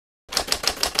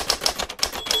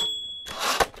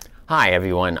Hi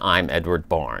everyone, I'm Edward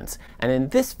Barnes, and in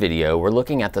this video we're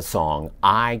looking at the song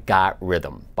I Got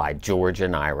Rhythm by George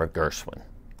and Ira Gershwin.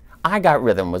 I Got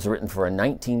Rhythm was written for a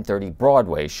 1930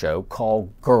 Broadway show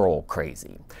called Girl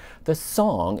Crazy. The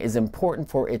song is important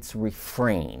for its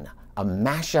refrain, a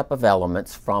mashup of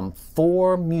elements from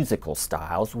 4 musical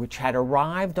styles which had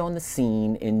arrived on the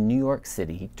scene in New York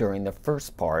City during the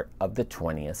first part of the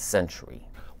 20th century.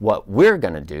 What we're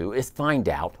going to do is find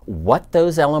out what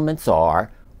those elements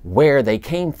are, where they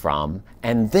came from,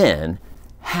 and then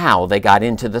how they got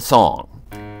into the song.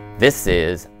 This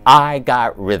is I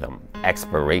Got Rhythm,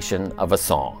 Exploration of a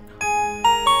Song.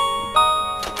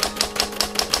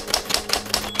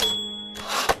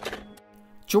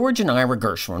 George and Ira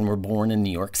Gershwin were born in New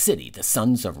York City, the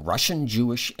sons of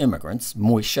Russian-Jewish immigrants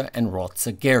Moishe and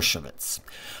Roza Gershowitz.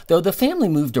 Though the family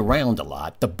moved around a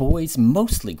lot, the boys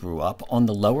mostly grew up on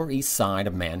the Lower East Side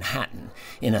of Manhattan,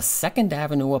 in a 2nd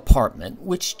Avenue apartment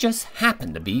which just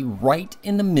happened to be right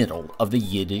in the middle of the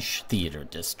Yiddish theater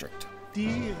district.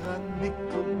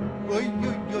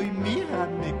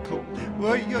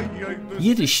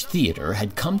 Yiddish theater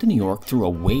had come to New York through a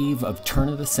wave of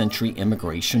turn-of-the-century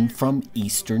immigration from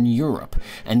Eastern Europe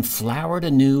and flowered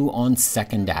anew on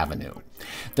 2nd Avenue.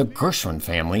 The Gershwin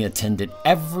family attended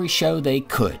every show they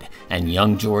could, and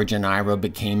young George and Ira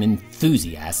became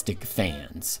enthusiastic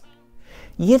fans.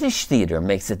 Yiddish theater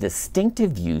makes a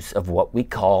distinctive use of what we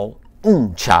call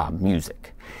cha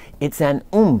music. It's an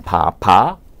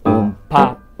pa-pa,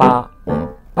 pa-pa,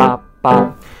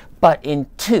 pa-pa, but in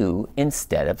 2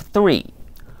 instead of 3.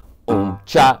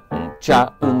 Cha,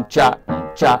 cha, cha,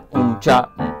 cha, cha,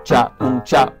 cha,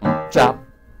 cha, cha.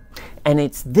 And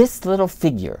it's this little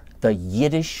figure, the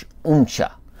Yiddish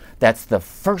cha, that's the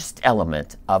first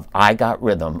element of I Got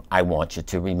Rhythm I Want You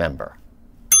to Remember.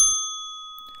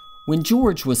 When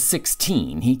George was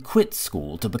 16, he quit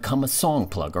school to become a song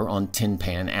plugger on Tin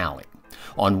Pan Alley.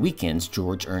 On weekends,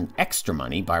 George earned extra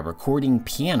money by recording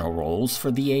piano rolls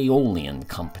for the Aeolian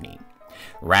Company.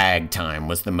 Ragtime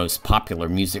was the most popular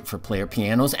music for player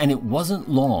pianos, and it wasn't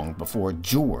long before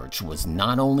George was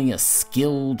not only a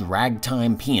skilled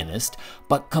ragtime pianist,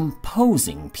 but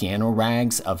composing piano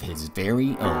rags of his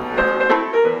very own.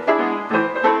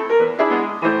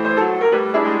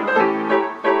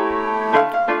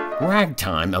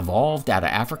 Ragtime evolved out of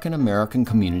African American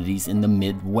communities in the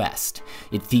Midwest.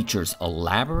 It features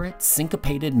elaborate,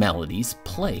 syncopated melodies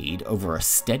played over a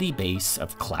steady bass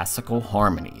of classical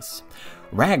harmonies.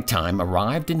 Ragtime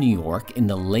arrived in New York in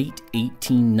the late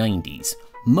 1890s,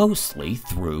 mostly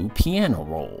through piano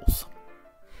rolls.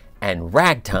 And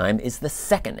ragtime is the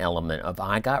second element of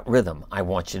I Got Rhythm I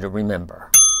Want You to Remember.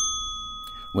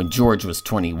 When George was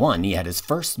 21, he had his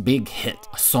first big hit,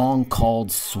 a song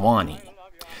called Swanee.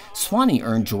 Swanee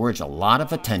earned George a lot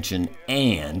of attention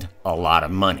and a lot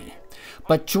of money.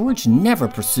 But George never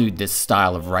pursued this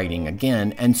style of writing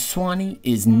again, and Swanee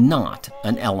is not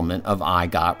an element of I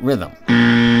Got Rhythm.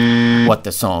 What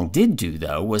the song did do,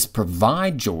 though, was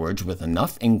provide George with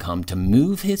enough income to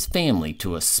move his family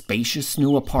to a spacious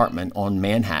new apartment on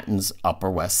Manhattan's Upper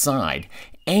West Side,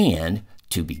 and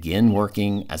to begin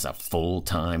working as a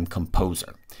full-time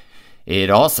composer.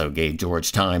 It also gave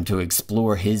George time to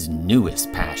explore his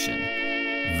newest passion,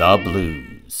 the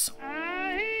blues.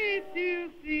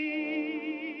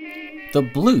 The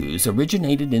blues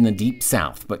originated in the Deep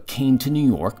South but came to New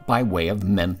York by way of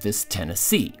Memphis,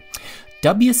 Tennessee.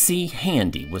 W.C.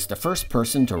 Handy was the first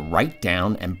person to write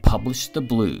down and publish the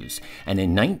blues, and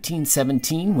in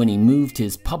 1917, when he moved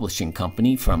his publishing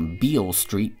company from Beale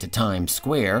Street to Times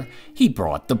Square, he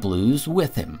brought the blues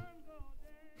with him.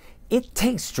 It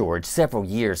takes George several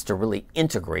years to really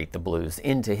integrate the blues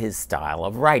into his style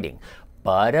of writing,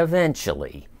 but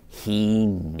eventually he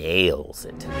nails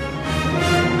it.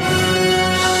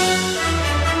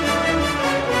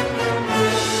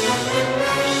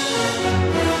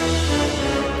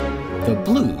 The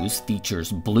blues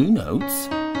features blue notes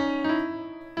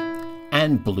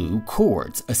and blue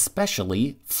chords,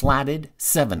 especially flatted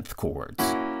 7th chords.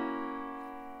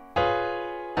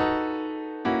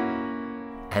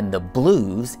 And the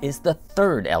blues is the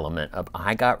third element of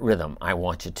I Got Rhythm I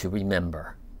Want You to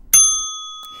Remember.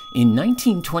 In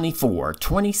 1924,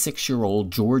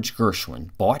 26-year-old George Gershwin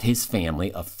bought his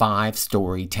family a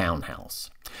 5-story townhouse.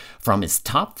 From his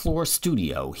top-floor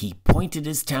studio, he pointed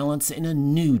his talents in a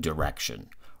new direction,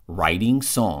 writing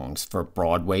songs for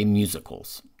Broadway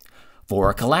musicals. For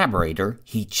a collaborator,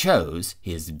 he chose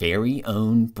his very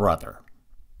own brother.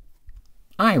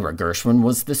 Ira Gershwin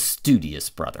was the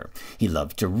studious brother. He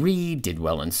loved to read, did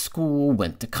well in school,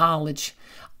 went to college.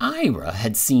 Ira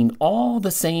had seen all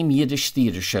the same Yiddish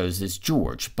theater shows as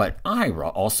George, but Ira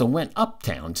also went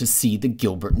uptown to see the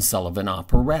Gilbert and Sullivan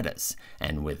operettas,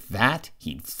 and with that,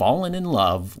 he'd fallen in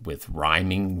love with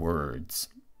rhyming words.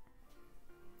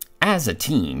 As a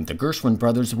team, the Gershwin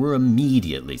brothers were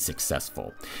immediately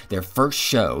successful. Their first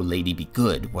show, Lady Be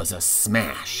Good, was a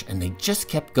smash, and they just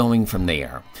kept going from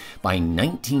there. By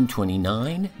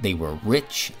 1929, they were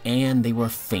rich and they were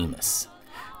famous.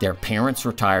 Their parents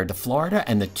retired to Florida,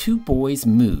 and the two boys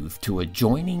moved to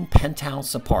adjoining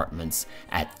penthouse apartments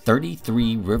at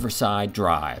 33 Riverside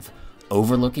Drive,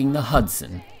 overlooking the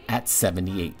Hudson at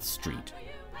 78th Street.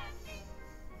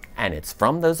 And it's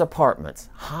from those apartments,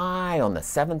 high on the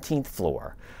 17th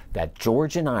floor, that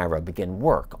George and Ira begin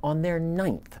work on their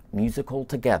 9th musical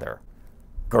together,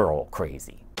 Girl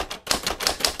Crazy.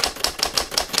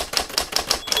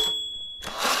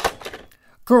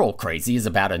 Girl Crazy is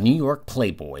about a New York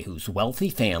playboy whose wealthy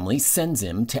family sends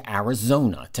him to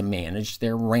Arizona to manage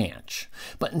their ranch.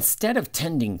 But instead of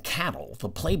tending cattle, the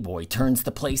playboy turns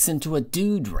the place into a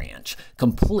dude ranch,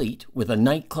 complete with a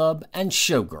nightclub and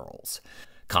showgirls.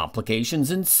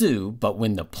 Complications ensue, but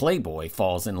when the playboy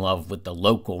falls in love with the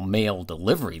local mail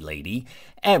delivery lady,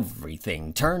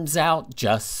 everything turns out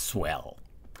just swell.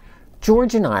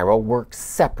 George and Ira worked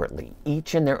separately,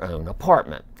 each in their own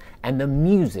apartment, and the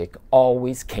music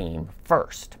always came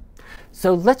first.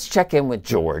 So let's check in with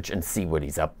George and see what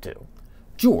he's up to.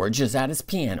 George is at his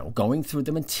piano going through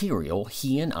the material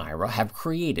he and Ira have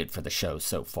created for the show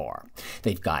so far.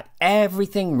 They've got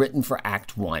everything written for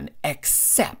Act 1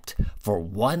 except for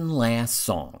one last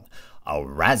song, a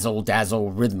razzle-dazzle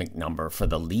rhythmic number for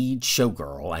the lead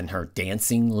showgirl and her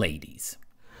dancing ladies.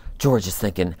 George is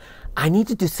thinking, I need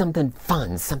to do something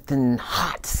fun, something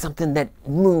hot, something that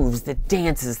moves, that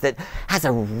dances, that has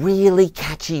a really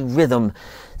catchy rhythm,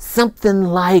 something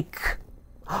like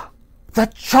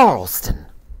the Charleston.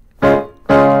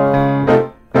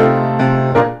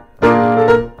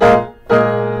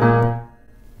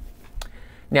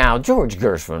 Now, George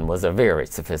Gershwin was a very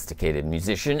sophisticated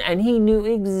musician, and he knew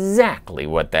exactly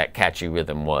what that catchy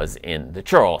rhythm was in the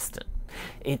Charleston.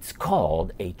 It's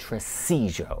called a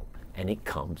tresillo, and it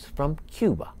comes from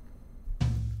Cuba.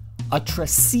 A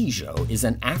tresillo is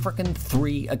an African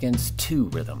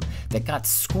 3-against-2 rhythm that got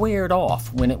squared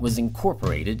off when it was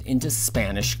incorporated into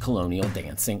Spanish colonial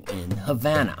dancing in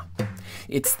Havana.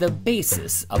 It's the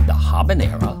basis of the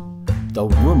habanera, the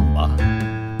rumba,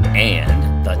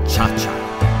 and the cha-cha.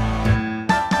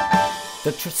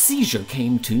 The tresillo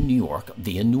came to New York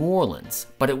via New Orleans,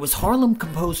 but it was Harlem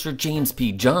composer James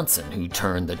P. Johnson who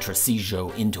turned the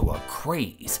tresillo into a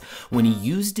craze when he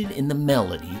used it in the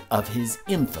melody of his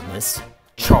infamous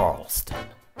Charleston.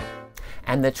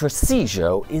 And the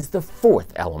tresillo is the 4th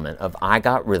element of I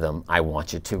Got Rhythm, I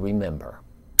Want You to Remember.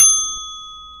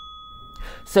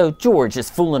 So George is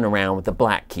fooling around with the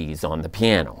black keys on the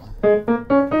piano.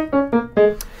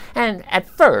 And at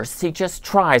first, he just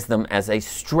tries them as a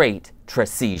straight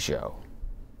tresillo.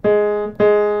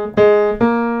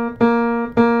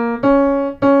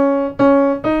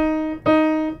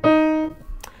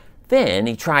 Then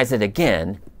he tries it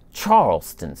again,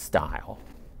 Charleston style.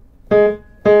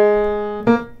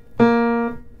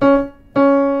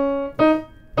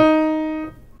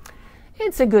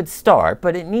 It's a good start,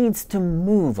 but it needs to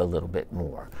move a little bit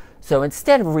more. So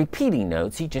instead of repeating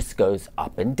notes, he just goes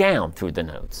up and down through the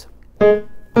notes.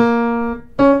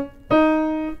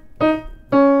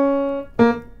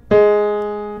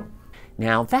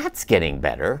 Now that's getting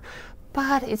better,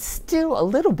 but it's still a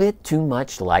little bit too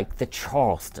much like the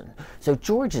Charleston. So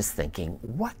George is thinking,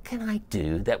 what can I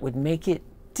do that would make it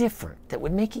different, that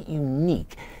would make it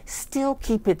unique, still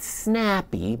keep it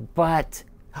snappy, but...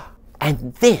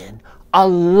 And then a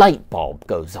light bulb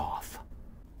goes off.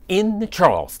 In the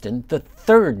Charleston, the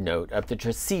 3rd note of the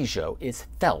tresillo is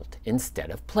felt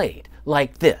instead of played,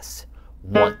 like this.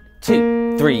 1,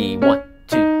 2, 3, 1,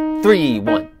 2, 3,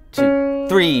 1, 2,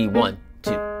 3, 1,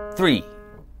 2, 3.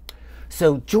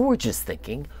 So George is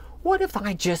thinking, what if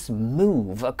I just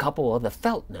move a couple of the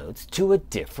felt notes to a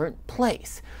different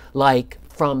place, like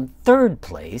from 3rd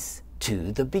place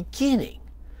to the beginning?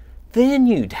 Then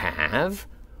you'd have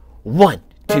 1,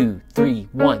 2, 3,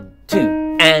 1,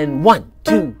 2, and 1,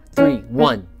 2, 3,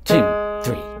 1, 2,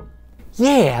 3.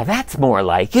 Yeah, that's more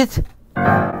like it.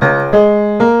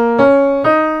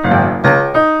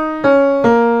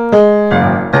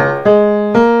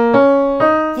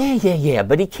 Yeah,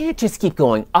 but he can't just keep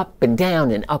going up and down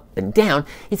and up and down.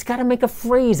 He's got to make a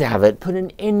phrase out of it, put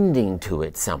an ending to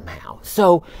it somehow.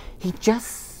 So he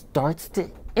just starts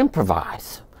to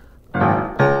improvise.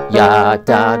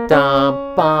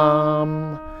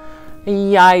 Ya-da-dum-bum,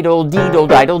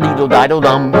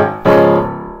 yidle-deedle-diddle-deedle-diddle-dum.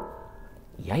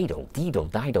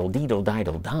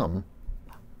 Yidle-deedle-diddle-deedle-diddle-dum.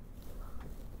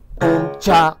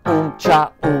 Cha,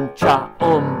 cha, cha,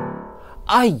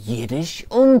 a Yiddish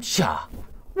cha.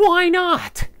 Why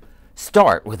not?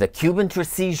 Start with a Cuban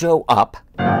tresillo up,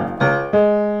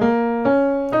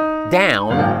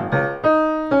 down,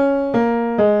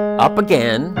 up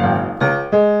again,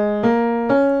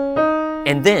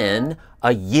 and then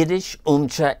a Yiddish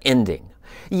cha ending.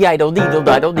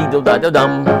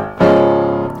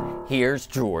 Yidle-deedle-diddle-deedle-diddle-dum. Here's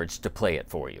George to play it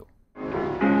for you.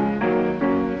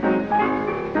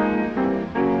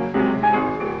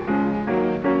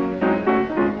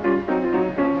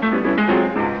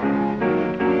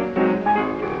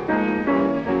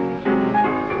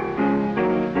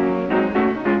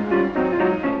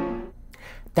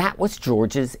 That was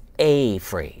George's A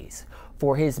phrase.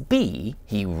 For his B,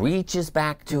 he reaches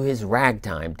back to his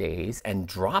ragtime days and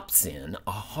drops in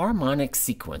a harmonic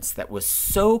sequence that was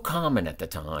so common at the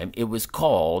time it was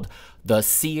called the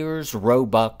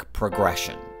Sears-Roebuck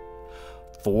progression.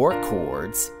 4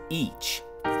 chords, each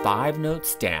 5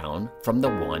 notes down from the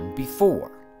one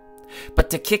before. But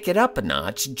to kick it up a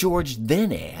notch, George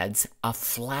then adds a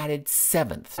flatted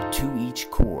 7th to each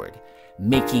chord,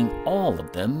 making all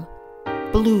of them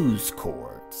blues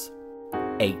chords.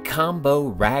 A combo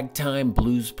ragtime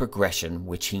blues progression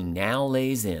which he now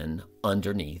lays in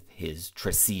underneath his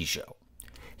tresillo.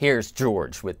 Here's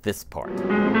George with this part.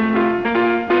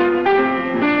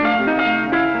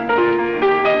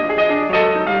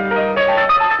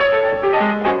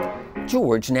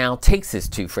 George now takes his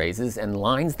 2 phrases and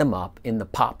lines them up in the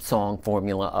pop song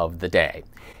formula of the day.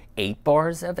 8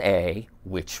 bars of A,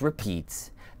 which repeats,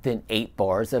 then 8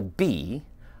 bars of B,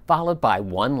 followed by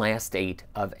 1 last 8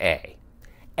 of A.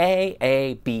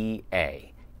 A, B,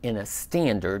 A, in a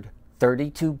standard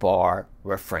 32-bar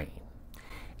refrain.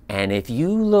 And if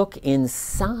you look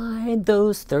inside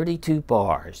those 32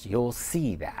 bars, you'll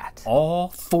see that all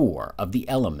 4 of the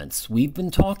elements we've been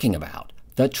talking about,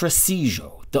 the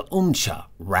tresillo, the cha,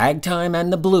 ragtime,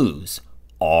 and the blues,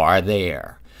 are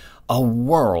there. A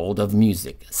world of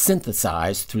music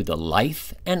synthesized through the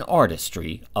life and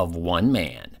artistry of one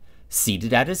man,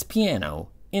 seated at his piano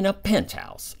in a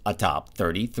penthouse atop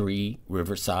 33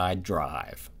 Riverside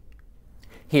Drive.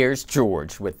 Here's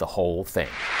George with the whole thing.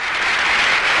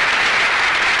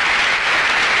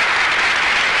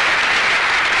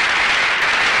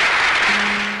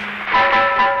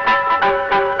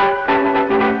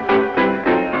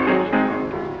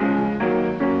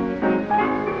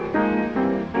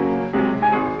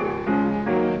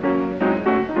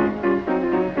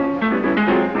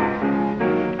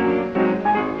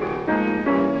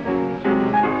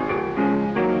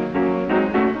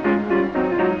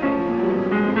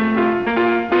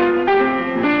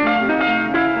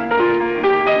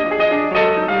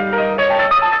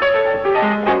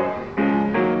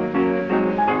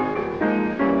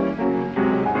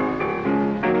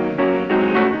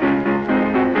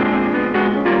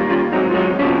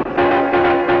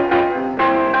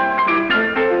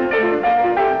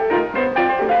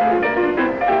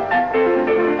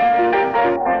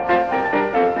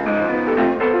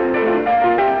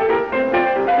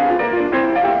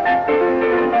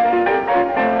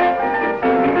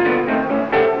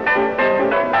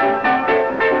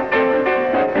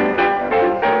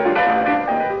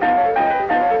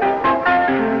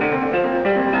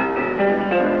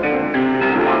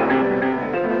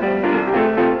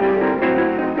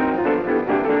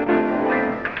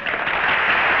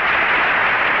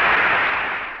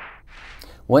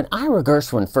 When Ira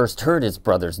Gershwin first heard his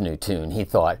brother's new tune, he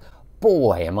thought,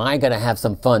 boy, am I going to have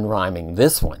some fun rhyming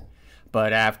this one.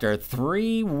 But after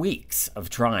 3 weeks of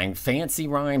trying fancy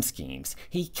rhyme schemes,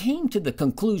 he came to the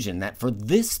conclusion that for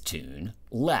this tune,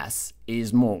 less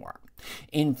is more.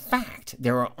 In fact,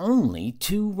 there are only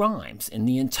 2 rhymes in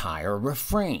the entire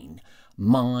refrain,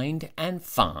 mind and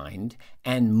find,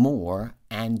 and more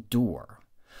and door.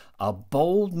 A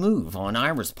bold move on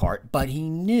Ira's part, but he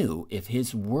knew if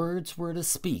his words were to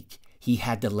speak, he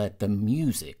had to let the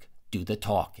music do the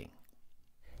talking.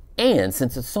 And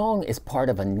since the song is part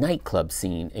of a nightclub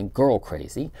scene in Girl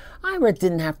Crazy, Ira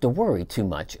didn't have to worry too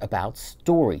much about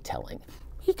storytelling.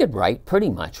 He could write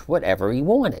pretty much whatever he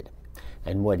wanted.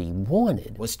 And what he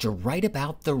wanted was to write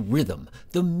about the rhythm,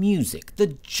 the music,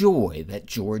 the joy that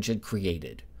George had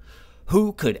created.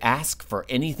 Who could ask for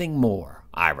anything more?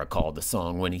 Ira called the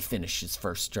song when he finished his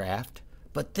first draft.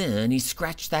 But then he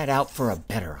scratched that out for a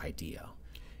better idea.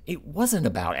 It wasn't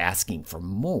about asking for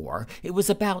more. It was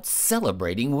about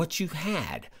celebrating what you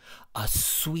had. A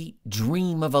sweet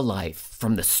dream of a life,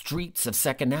 from the streets of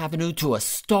 2nd Avenue to a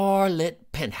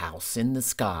starlit penthouse in the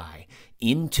sky,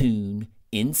 in tune,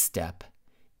 in step,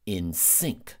 in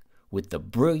sync with the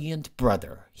brilliant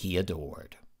brother he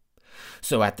adored.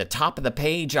 So at the top of the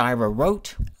page, Ira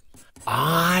wrote,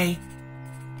 "I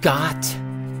got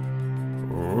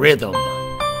rhythm."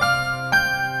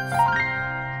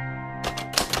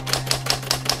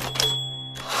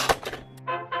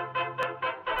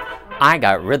 I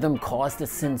Got Rhythm caused a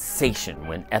sensation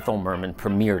when Ethel Merman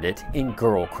premiered it in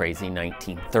Girl Crazy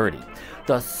 1930.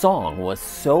 The song was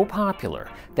so popular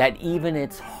that even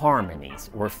its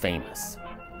harmonies were famous.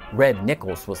 Red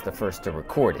Nichols was the first to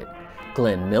record it.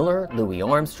 Glenn Miller, Louis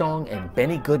Armstrong, and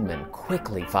Benny Goodman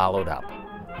quickly followed up.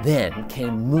 Then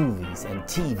came movies and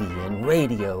TV and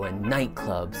radio and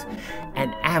nightclubs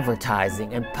and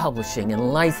advertising and publishing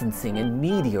and licensing and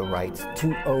media rights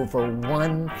to over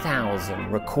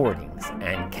 1,000 recordings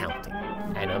and counting.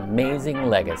 An amazing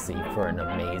legacy for an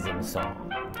amazing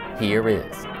song. Here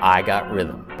is I Got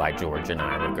Rhythm by George and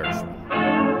Ira Gershwin.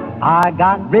 I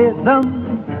got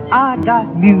rhythm, I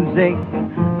got music,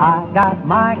 I got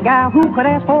my gal who could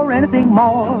ask for anything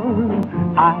more.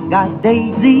 I got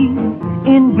daisies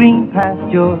in green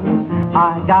pastures,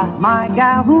 I got my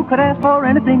gal who could ask for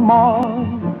anything more.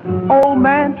 Old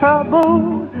man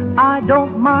trouble, I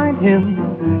don't mind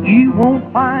him, you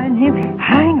won't find him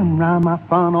hanging around my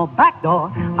front or back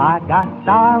door. I got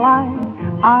starlight,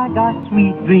 I got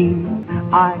sweet dreams,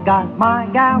 I got my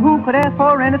gal who could ask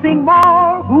for anything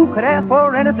more, who could ask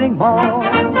for anything more.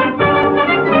 I'm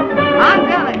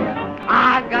telling you,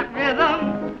 I've got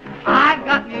rhythm, I've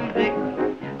got music,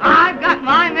 I've got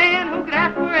my man who could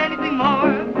ask for anything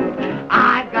more.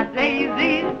 I've got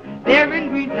daisies, they're in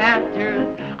green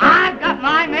pastures, I've got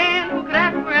my man who could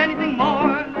ask for anything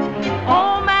more.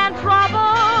 Old man trouble,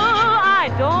 I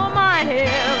don't mind him,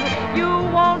 you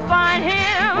won't find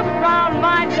him round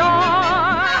my door.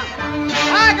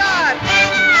 I got,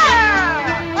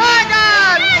 yeah! I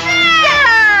got,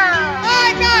 yeah!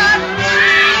 I got.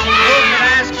 Who can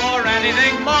ask for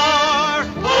anything more?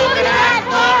 Who can ask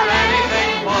for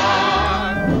anything more?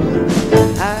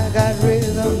 I got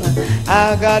rhythm,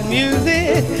 I got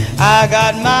music, I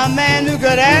got my man who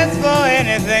could ask for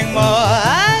anything more.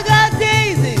 I got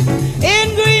daisies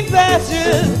in green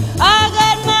pastures, I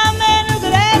got my man who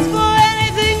could ask for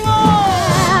anything more.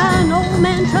 An old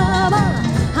man trouble,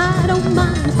 I don't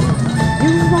mind him,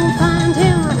 you won't find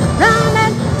him round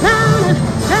and round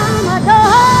my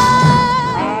door.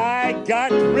 I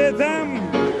got rhythm,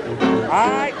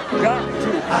 I got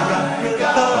to. I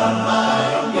got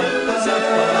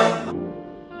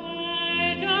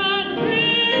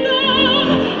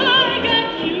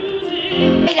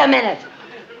Wait a minute.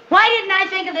 Why didn't I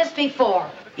think of this before?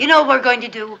 You know what we're going to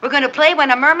do? We're going to play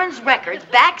one of Merman's records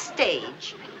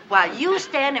backstage while you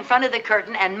stand in front of the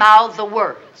curtain and mouth the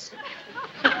words.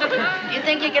 You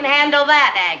think you can handle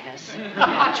that, Agnes?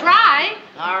 I'll try.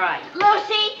 All right.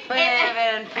 Lucy,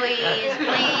 Please,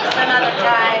 some other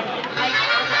time.